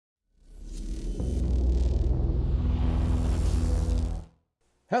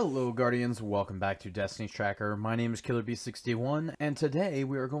Hello Guardians, welcome back to Destiny's Tracker. My name is KillerB61 and today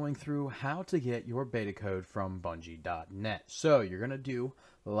we are going through how to get your beta code from Bungie.net. So you're going to do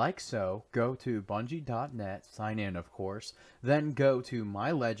like so, go to Bungie.net, sign in of course, then go to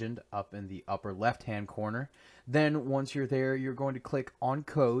My Legend up in the upper left hand corner. Then once you're there, you're going to click on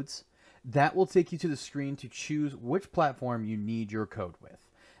codes. That will take you to the screen to choose which platform you need your code with.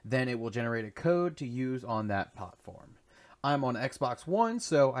 Then it will generate a code to use on that platform. I'm on Xbox One,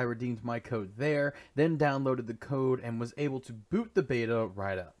 so I redeemed my code there, then downloaded the code and was able to boot the beta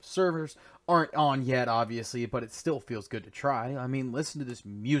right up. Servers aren't on yet, obviously, but it still feels good to try. I mean, listen to this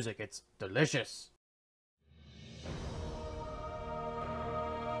music, it's delicious.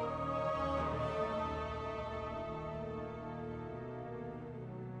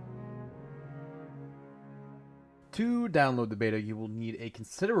 To download the beta, you will need a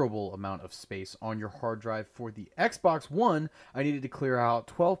considerable amount of space on your hard drive. For the Xbox One, I needed to clear out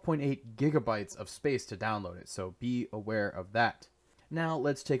 12.8 gigabytes of space to download it, so be aware of that. Now,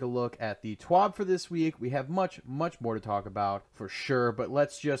 let's take a look at the TWAB for this week. We have much more to talk about for sure, but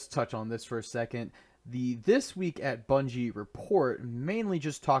let's just touch on this for a second. The This Week at Bungie report mainly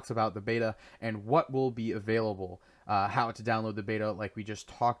just talks about the beta and what will be available. How to download the beta like we just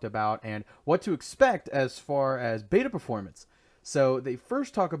talked about, and what to expect as far as beta performance. So they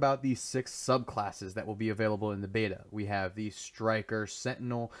first talk about the 6 subclasses that will be available in the beta. We have the Striker,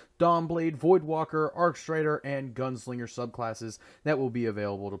 Sentinel, Dawnblade, Voidwalker, Arcstrider, and Gunslinger subclasses that will be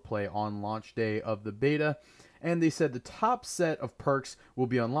available to play on launch day of the beta. And they said the top set of perks will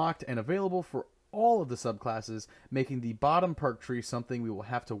be unlocked and available for all of the subclasses, making the bottom perk tree something we will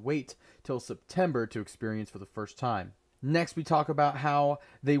have to wait till September to experience for the first time. Next, we talk about how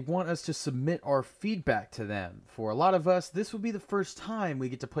they want us to submit our feedback to them. For a lot of us, this will be the first time we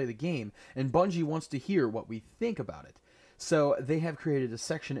get to play the game, and Bungie wants to hear what we think about it. So they have created a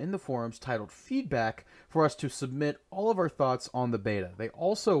section in the forums titled Feedback for us to submit all of our thoughts on the beta. They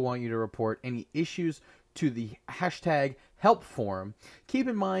also want you to report any issues to the hashtag help forum. Keep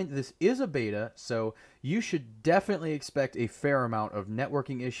in mind this is a beta, so you should definitely expect a fair amount of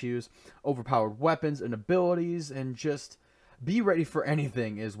networking issues, overpowered weapons and abilities, and just be ready for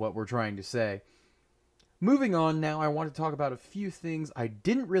anything is what we're trying to say. Moving on now, I want to talk about a few things I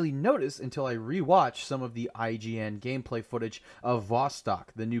didn't really notice until I rewatched some of the IGN gameplay footage of Vostok,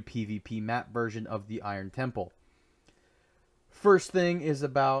 the new PvP map version of the Iron Temple. First thing is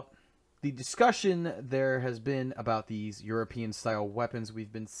about the discussion there has been about these European-style weapons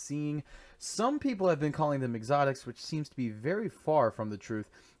we've been seeing. Some people have been calling them exotics, which seems to be very far from the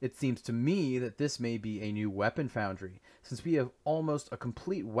truth. It seems to me that this may be a new weapon foundry, since we have almost a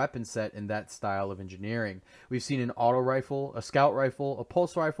complete weapon set in that style of engineering. We've seen an auto rifle, a scout rifle, a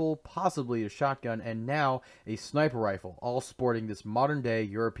pulse rifle, possibly a shotgun, and now a sniper rifle, all sporting this modern-day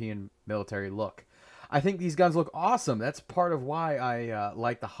European military look. I think these guns look awesome. That's part of why I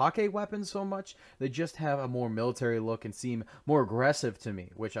like the Hake weapons so much. They just have a more military look and seem more aggressive to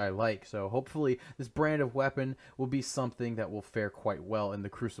me, which I like. So hopefully this brand of weapon will be something that will fare quite well in the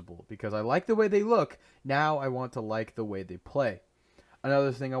Crucible, because I like the way they look. Now I want to like the way they play.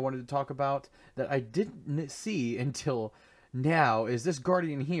 Another thing I wanted to talk about that I didn't see until now is this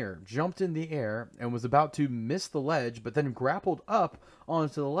Guardian here jumped in the air and was about to miss the ledge, but then grappled up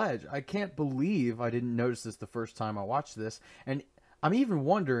onto the ledge. I can't believe I didn't notice this the first time I watched this, and I'm even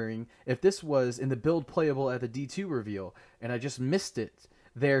wondering if this was in the build playable at the D2 reveal, and I just missed it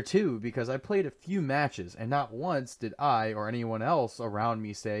there too, because I played a few matches, and not once did I or anyone else around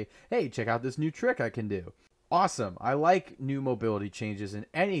me say, hey, check out this new trick I can do. Awesome. I like new mobility changes in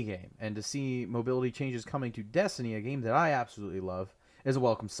any game, and to see mobility changes coming to Destiny, a game that I absolutely love, is a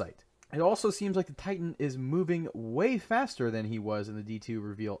welcome sight. It also seems like the Titan is moving way faster than he was in the D2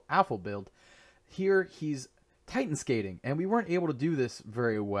 reveal alpha build. Here he's Titan skating, and we weren't able to do this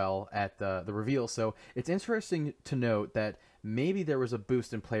very well at the reveal, so it's interesting to note that maybe there was a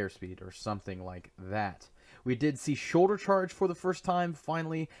boost in player speed or something like that. We did see shoulder charge for the first time,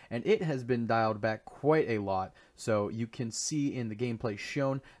 finally, and it has been dialed back quite a lot. So you can see in the gameplay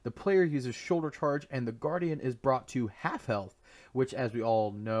shown, the player uses shoulder charge and the Guardian is brought to half health, which, as we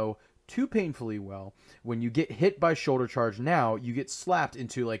all know too painfully well, when you get hit by shoulder charge now, you get slapped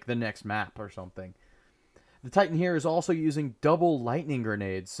into like the next map or something. The Titan here is also using double lightning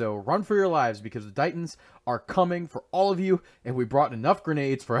grenades, so run for your lives because the Titans are coming for all of you, and we brought enough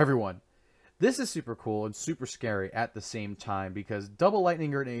grenades for everyone. This is super cool and super scary at the same time, because double lightning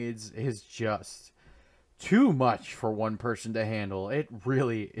grenades is just too much for one person to handle. It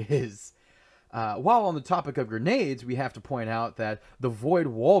really is. While on the topic of grenades, we have to point out that the Void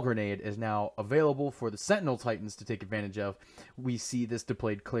Wall Grenade is now available for the Sentinel Titans to take advantage of. We see this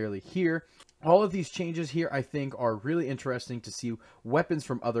displayed clearly here. All of these changes here, I think, are really interesting to see weapons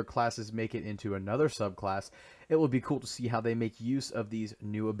from other classes make it into another subclass. It will be cool to see how they make use of these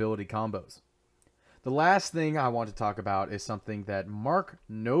new ability combos. The last thing I want to talk about is something that Mark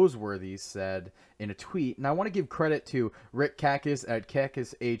Noseworthy said in a tweet, and I want to give credit to Rick Kakis at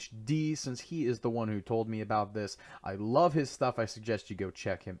KakisHD since he is the one who told me about this. I love his stuff. I suggest you go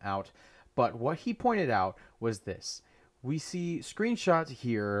check him out. But what he pointed out was this. We see screenshots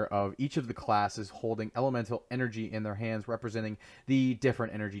here of each of the classes holding elemental energy in their hands, representing the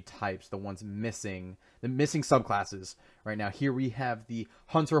different energy types, the ones missing, the missing subclasses. Right now, here we have the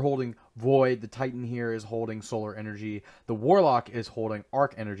Hunter holding Void, the Titan here is holding Solar Energy, the Warlock is holding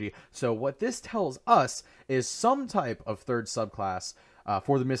Arc Energy. So what this tells us is some type of third subclass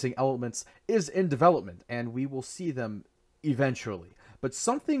for the missing elements is in development, and we will see them eventually. But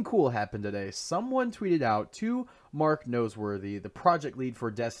something cool happened today. Someone tweeted out to Mark Noseworthy, the project lead for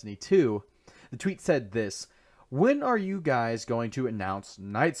Destiny 2. The tweet said this: "When are you guys going to announce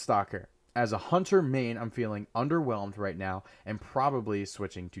Night Stalker? As a Hunter main, I'm feeling underwhelmed right now and probably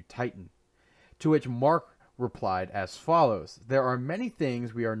switching to Titan." To which Mark replied as follows: "There are many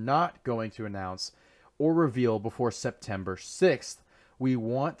things we are not going to announce or reveal before September 6th. We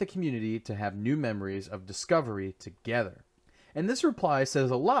want the community to have new memories of discovery together." And this reply says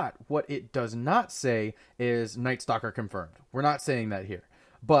a lot. What it does not say is Night Stalker confirmed. We're not saying that here.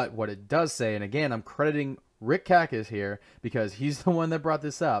 But what it does say, and again, I'm crediting Rick Kakis here because he's the one that brought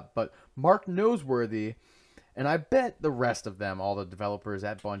this up, but Mark Noseworthy, and I bet the rest of them, all the developers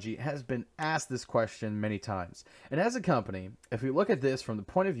at Bungie, has been asked this question many times. And as a company, if we look at this from the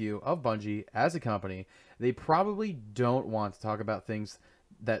point of view of Bungie as a company, they probably don't want to talk about things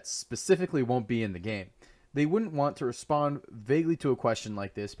that specifically won't be in the game. They wouldn't want to respond vaguely to a question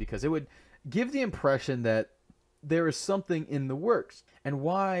like this because it would give the impression that there is something in the works. And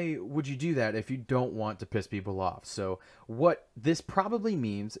why would you do that if you don't want to piss people off? So what this probably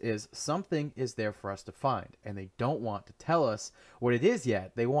means is something is there for us to find, and they don't want to tell us what it is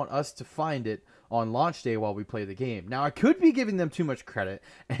yet. They want us to find it on launch day while we play the game. Now, I could be giving them too much credit,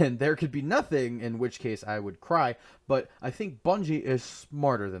 and there could be nothing, in which case I would cry, but I think Bungie is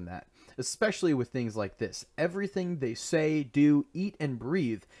smarter than that. Especially with things like this. Everything they say, do, eat, and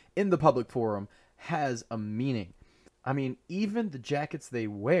breathe in the public forum has a meaning. I mean, even the jackets they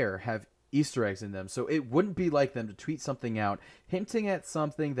wear have Easter eggs in them, so it wouldn't be like them to tweet something out hinting at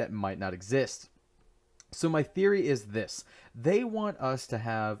something that might not exist. So my theory is this: they want us to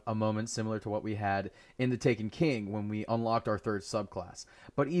have a moment similar to what we had in The Taken King when we unlocked our third subclass,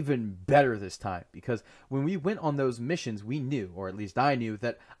 but even better this time, because when we went on those missions, we knew, or at least I knew,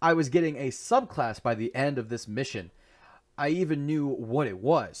 that I was getting a subclass by the end of this mission. I even knew what it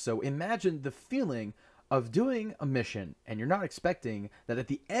was. So imagine the feeling of doing a mission and you're not expecting that at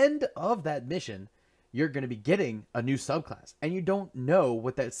the end of that mission you're going to be getting a new subclass, and you don't know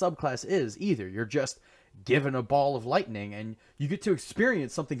what that subclass is either. You're just given a ball of lightning and you get to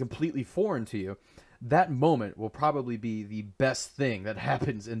experience something completely foreign to you. That moment will probably be the best thing that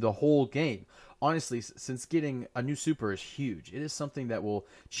happens in the whole game. Honestly, since getting a new super is huge, it is something that will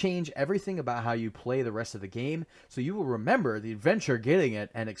change everything about how you play the rest of the game, so you will remember the adventure getting it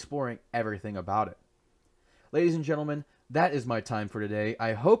and exploring everything about it. Ladies and gentlemen, that is my time for today.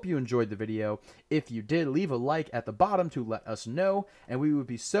 I hope you enjoyed the video. If you did, leave a like at the bottom to let us know, and we would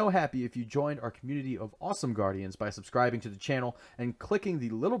be so happy if you joined our community of awesome Guardians by subscribing to the channel and clicking the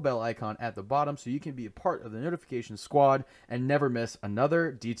little bell icon at the bottom so you can be a part of the notification squad and never miss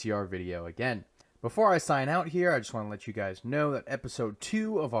another DTR video again. Before I sign out here, I just want to let you guys know that episode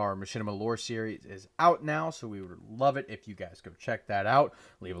 2 of our Machinima Lore series is out now, so we would love it if you guys go check that out.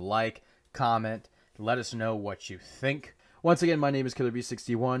 Leave a like, comment, let us know what you think. Once again, my name is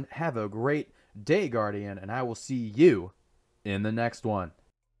KillerB61. Have a great day, Guardian, and I will see you in the next one.